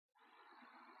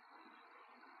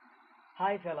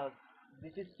Hi fellas,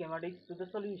 this is schematics to the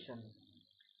solution.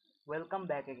 Welcome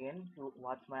back again to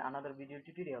watch my another video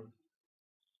tutorial.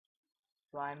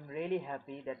 So I'm really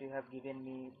happy that you have given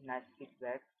me nice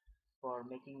feedback for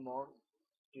making more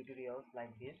tutorials like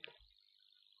this.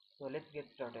 So let's get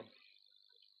started.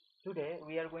 Today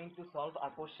we are going to solve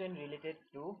a question related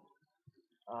to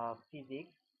physics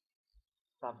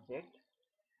subject,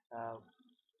 uh,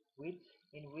 which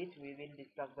in which we will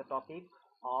discuss the topic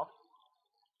of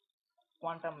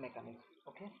quantum mechanics.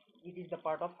 Okay, it is the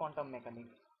part of quantum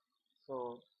mechanics.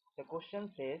 So the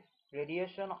question says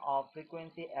radiation of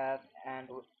frequency f and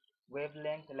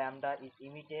wavelength lambda is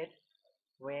emitted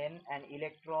when an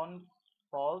electron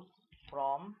falls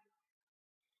from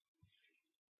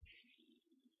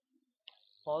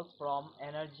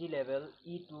energy level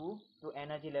E2 to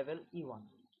energy level E1.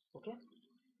 Okay,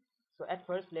 so at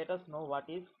first let us know what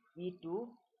is E2,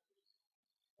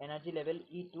 energy level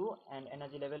E2 and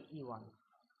energy level E1.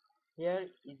 Here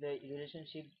is the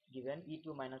relationship given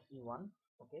E2 minus E1.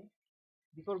 Okay,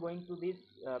 before going to this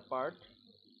part,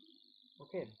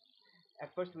 okay,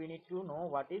 at first we need to know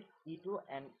what is E2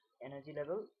 and energy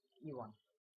level E1.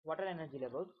 What are energy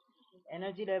levels?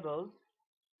 Energy levels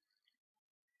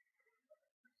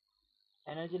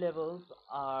energy levels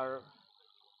are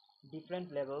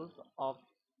different levels of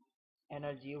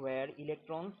energy where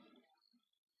electrons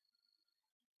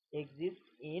exist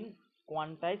in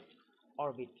quantized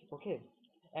orbit. Okay,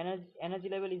 energy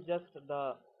level is just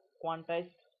the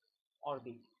quantized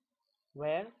orbit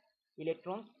where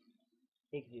electrons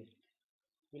exist.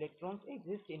 Electrons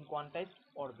exist in quantized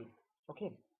orbit.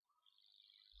 Okay,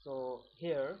 so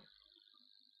here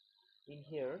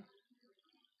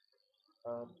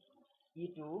uh,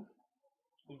 E2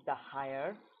 is the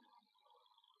higher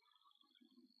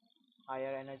high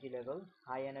energy level,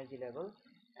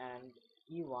 and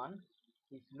E1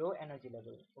 is low energy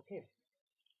level. Okay,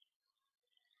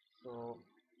 so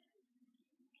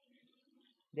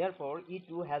therefore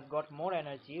E2 has got more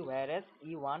energy whereas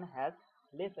E1 has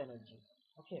less energy.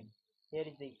 Okay, here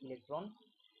is the electron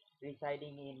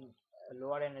residing in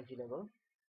lower energy level.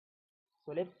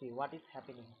 So let's see what is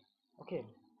happening. Okay,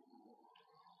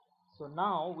 so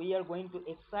now we are going to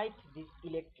excite this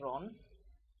electron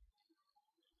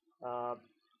uh,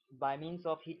 by means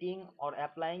of heating or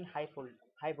applying high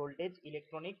voltage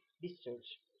electronic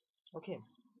discharge. Okay,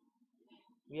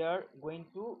 we are going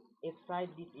to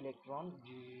excite this electron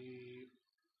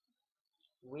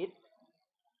with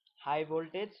high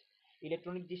voltage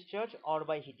electronic discharge or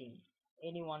by heating.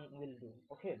 Anyone will do.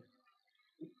 Okay,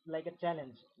 it's like a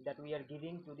challenge that we are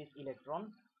giving to this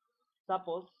electron.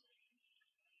 Suppose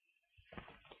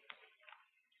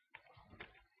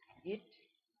it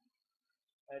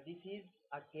this is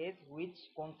a case which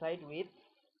coincide with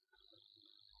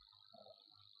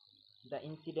the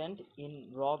incident in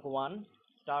Rogue One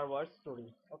Star Wars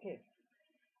story. Okay,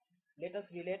 let us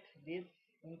relate this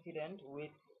incident with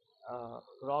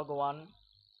Rogue One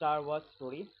Star Wars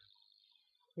story.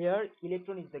 Here,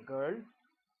 Electron is the girl,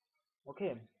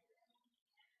 okay,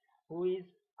 who is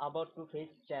about to face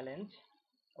challenge.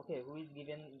 Okay, who is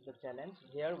given the challenge?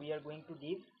 Here, we are going to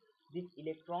give this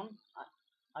electron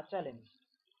a challenge.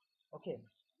 Okay,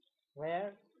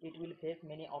 where it will face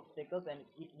many obstacles and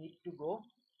it needs to go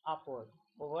upward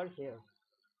over here.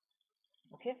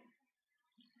 Okay,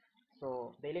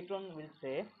 so the electron will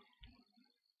say,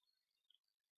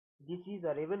 "This is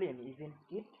a rebellion, isn't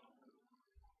it?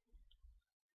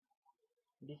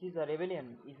 This is a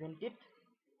rebellion, isn't it?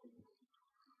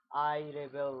 I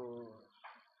rebel."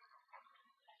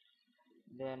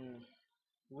 Then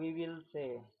we will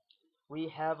say, "We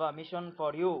have a mission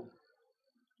for you.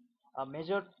 A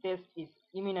major test is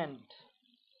imminent.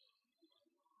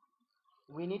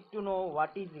 We need to know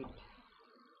what is it.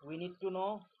 We need to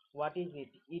know what is it,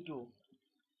 E2,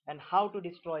 and how to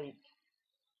destroy it."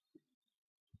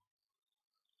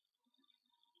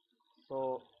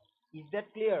 So, is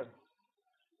that clear,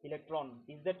 electron?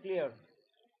 Is that clear?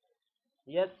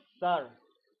 Yes, sir.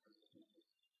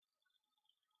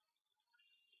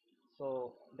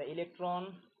 So, the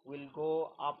electron will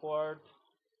go upward,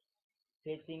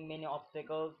 facing many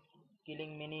obstacles,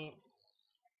 killing many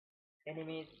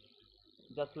enemies,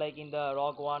 just like in the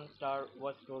Rogue One Star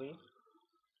Wars story.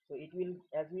 So it will,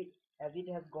 as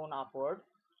it has gone upward,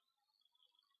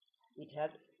 it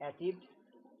has achieved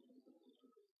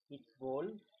its goal,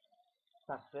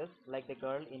 success, like the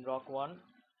girl in Rogue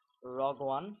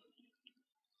One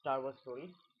Star Wars story.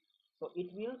 So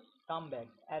it will come back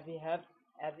as it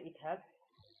has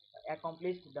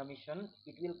accomplished the mission.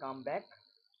 It will come back,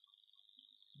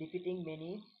 defeating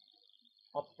many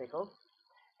obstacles,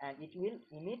 and it will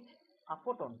emit a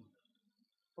photon.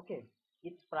 Okay,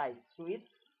 its price to its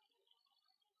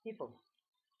people.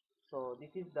 So this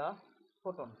is the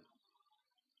photon.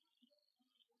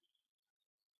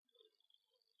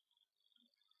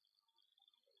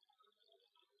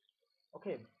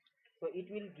 Okay, so it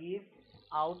will give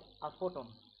out a photon.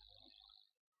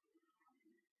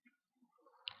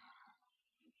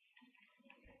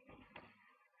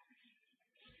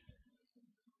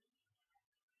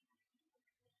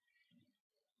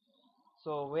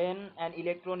 So when an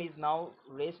electron is now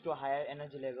raised to a higher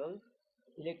energy level,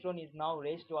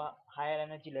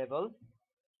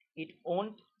 it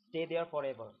won't stay there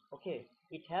forever. Okay,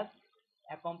 it has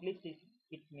accomplished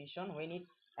its mission. When it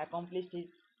accomplished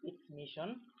its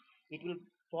mission, it will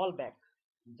fall back,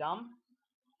 jump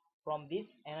from this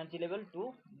energy level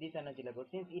to this energy level,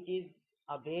 since it is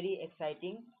a very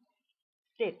exciting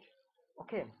state.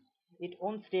 Okay, it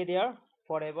won't stay there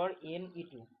forever in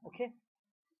E2. Okay,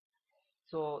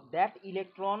 so that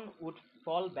electron would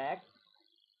fall back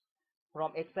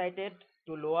from excited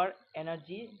to lower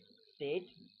energy state,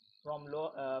 from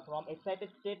excited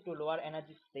state to lower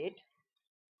energy state,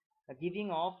 giving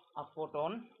off a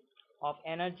photon of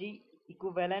energy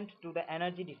equivalent to the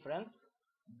energy difference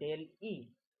del E.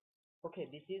 Okay,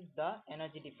 this is the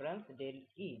energy difference del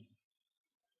E.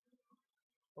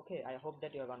 Okay, I hope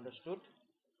that you have understood.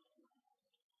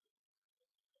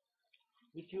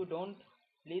 If you don't,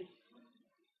 please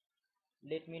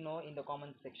let me know in the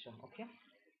comment section. Okay,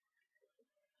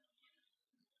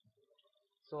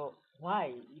 so why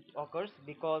it occurs?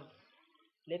 Because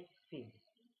let's see,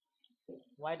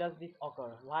 why does this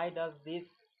occur? Why does this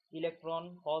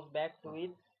electron falls back to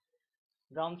its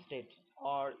ground state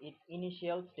or its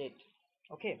initial state?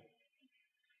 Okay,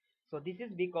 so this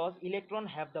is because electron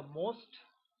have the most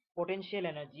potential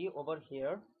energy over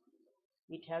here.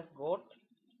 It has got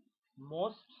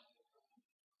most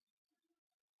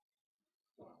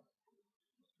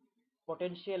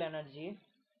potential energy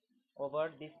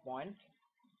over this point.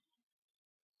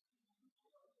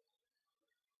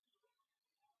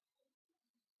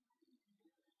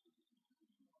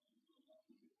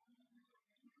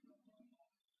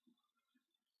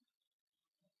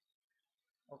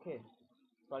 Okay,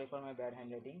 sorry for my bad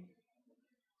handwriting.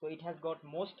 So it has got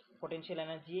most potential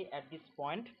energy at this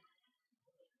point.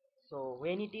 So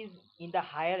when it is in the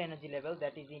higher energy level,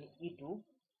 that is in E2,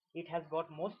 it has got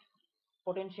most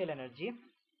potential energy,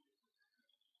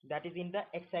 that is in the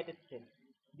excited state.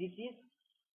 This is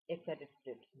excited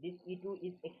state. This E2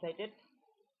 is excited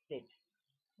state.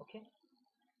 Okay,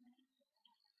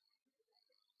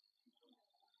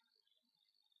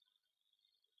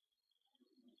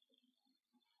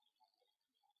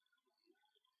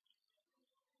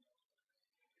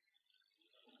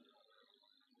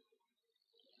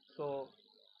 so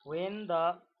when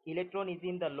the electron is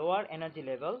in the lower energy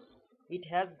level, it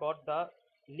has got the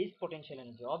least potential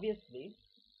energy, obviously,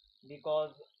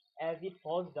 because as it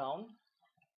falls down,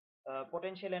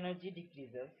 potential energy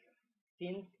decreases,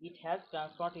 since it has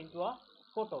transferred into a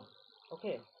photon.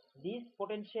 Okay, this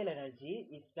potential energy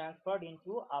is transferred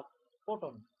into a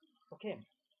photon. Okay,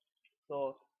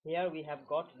 so here we have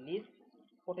got least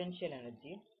potential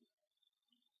energy.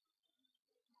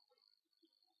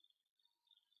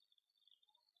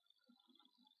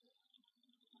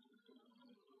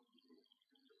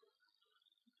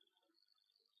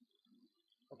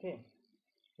 Okay,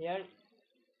 here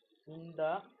in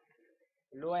the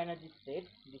low energy state,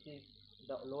 this is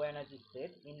the low energy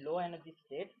state. In low energy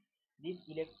state, this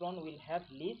electron will have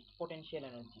least potential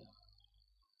energy.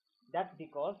 That's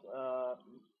because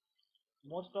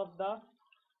most of the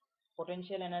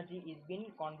potential energy is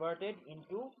being converted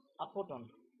into a photon.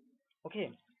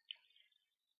 Okay,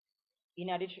 in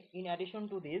addition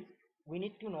to this, we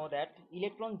need to know that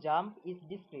electron jump is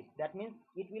discrete. That means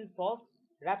it will fall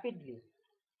rapidly.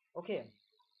 Okay,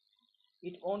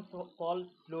 it won't fall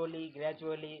slowly,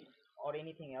 gradually, or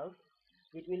anything else.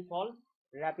 It will fall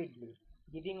rapidly,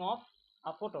 giving off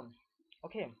a photon.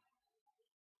 Okay,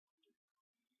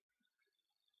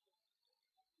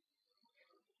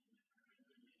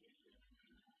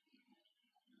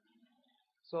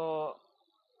 so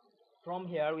from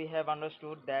here we have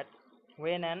understood that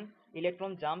when an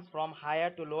electron jumps from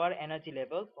higher to lower energy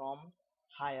level,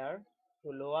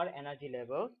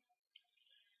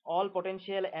 all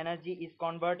potential energy is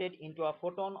converted into a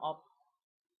photon of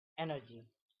energy.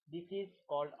 This is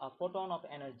called a photon of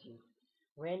energy.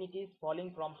 When it is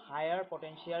falling from higher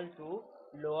potential to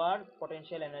lower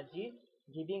potential energy,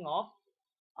 giving off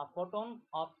a photon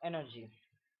of energy.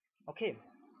 Okay,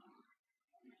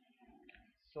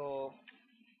 so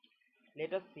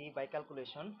let us see by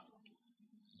calculation.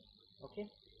 Okay,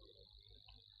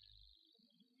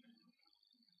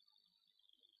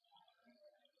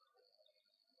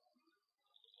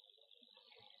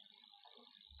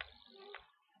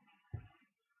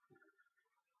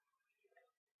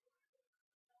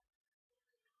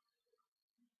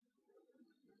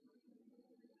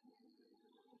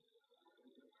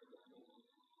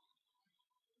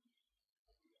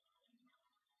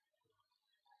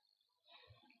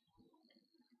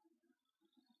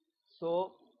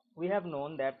 So we have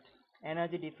known that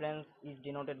energy difference is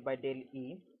denoted by del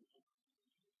E,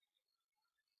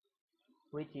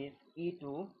 which is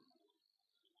E2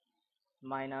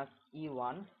 minus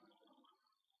E1,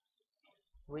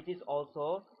 which is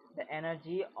also the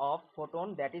energy of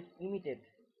photon that is emitted.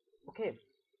 Okay,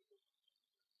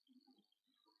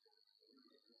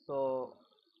 so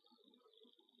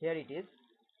here it is.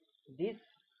 This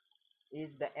is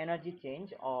the energy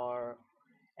change or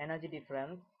energy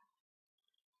difference,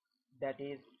 that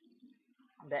is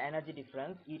the energy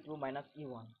difference E2 minus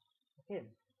E1. Okay,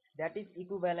 that is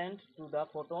equivalent to the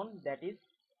photon that is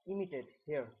emitted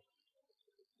here.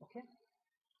 Okay,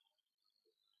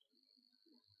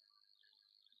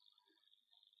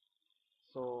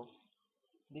 so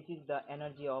this is the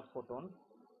energy of photon.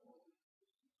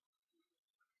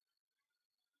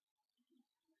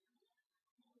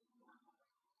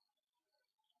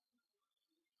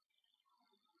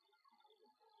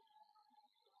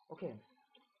 Okay,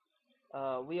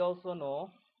 we also know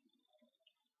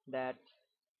that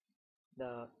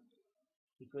the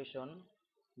equation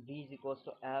v is equals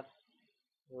to f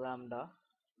lambda,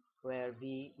 where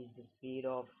v is the speed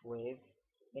of wave,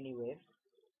 any wave,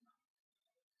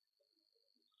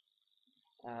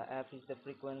 f is the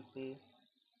frequency,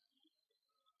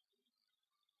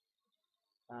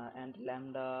 and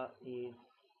lambda is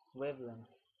wavelength.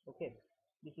 Okay,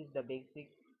 this is the basic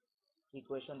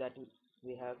equation that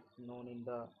we have known in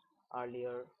the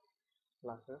earlier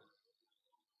classes,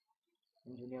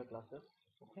 in junior classes.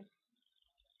 Okay,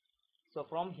 so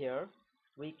from here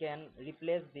we can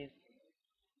replace this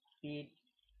speed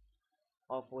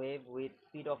of wave with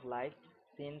speed of light,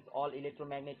 since all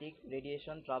electromagnetic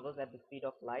radiation travels at the speed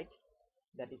of light,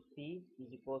 that is c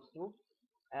is equals to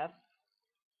f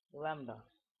lambda,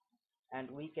 and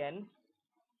we can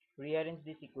rearrange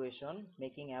this equation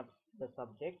making f the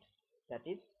subject, that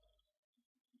is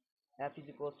f is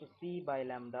equals to c by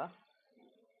lambda.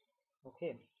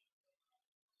 Okay,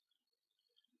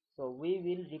 so we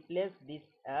will replace this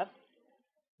f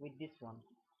with this one,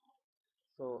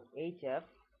 so hf,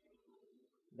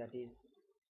 that is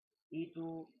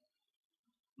e2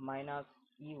 minus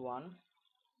e1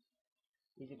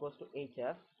 is equals to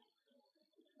hf.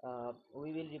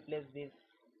 We will replace this,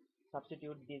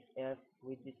 substitute this f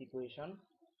with this equation,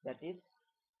 that is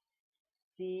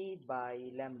c by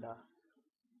lambda.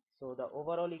 So the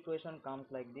overall equation comes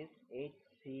like this,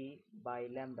 hc by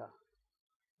lambda.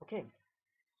 Okay,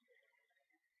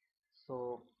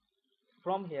 so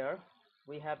from here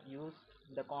we have used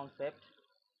the concept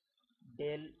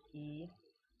del E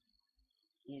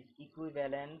is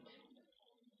equivalent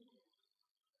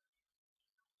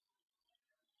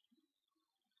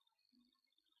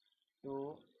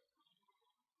to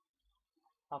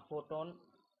a photon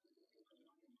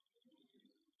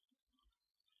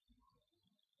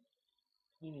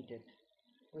emitted.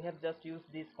 We have just used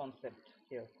this concept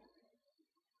here,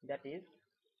 that is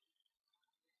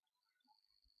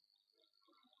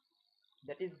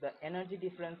the energy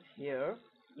difference here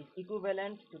is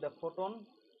equivalent to the photon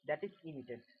that is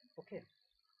emitted. Okay,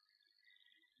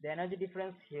 the energy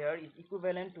difference here is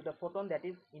equivalent to the photon that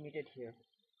is emitted here.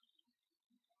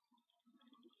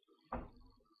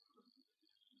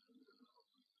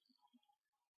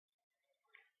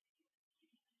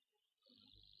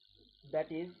 That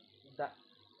is the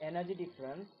energy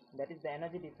difference,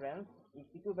 is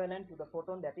equivalent to the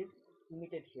photon that is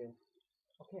emitted here.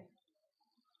 Okay,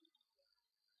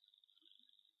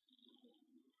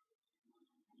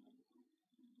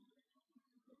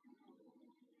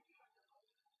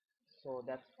 so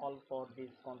that's all for this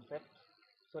concept.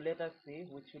 So let us see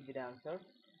which should be the answer.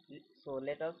 So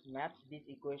let us match this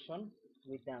equation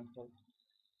with the answer.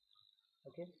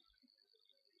 Okay,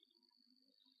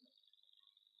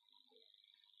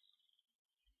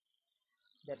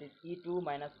 that is E2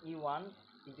 minus E1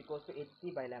 is equals to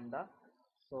hc by lambda.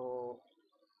 So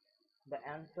the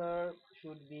answer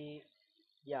should be,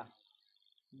 yeah,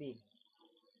 B.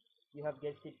 You have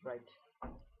guessed it right.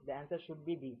 The answer should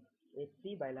be B,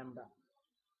 hc by lambda.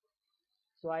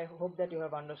 So I hope that you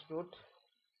have understood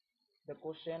the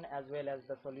question as well as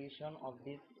the solution of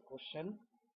this question.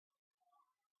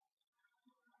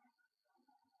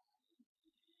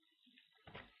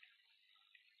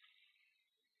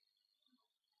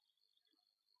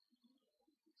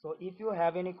 So if you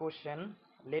have any question,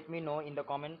 let me know in the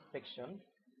comment section.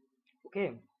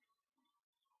 Okay,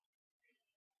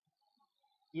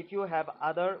 if you have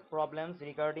other problems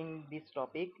regarding this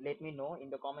topic, let me know in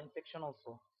the comment section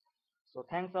also. So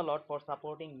thanks a lot for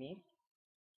supporting me.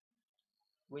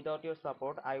 Without your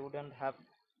support I wouldn't have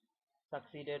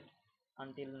succeeded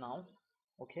until now.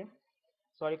 Okay,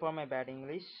 sorry for my bad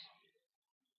English.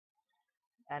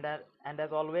 and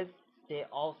as always, stay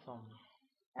awesome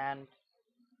and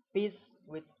peace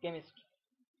with chemistry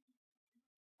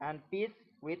and peace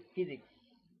with physics.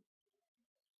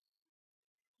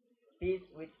 Peace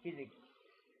with physics.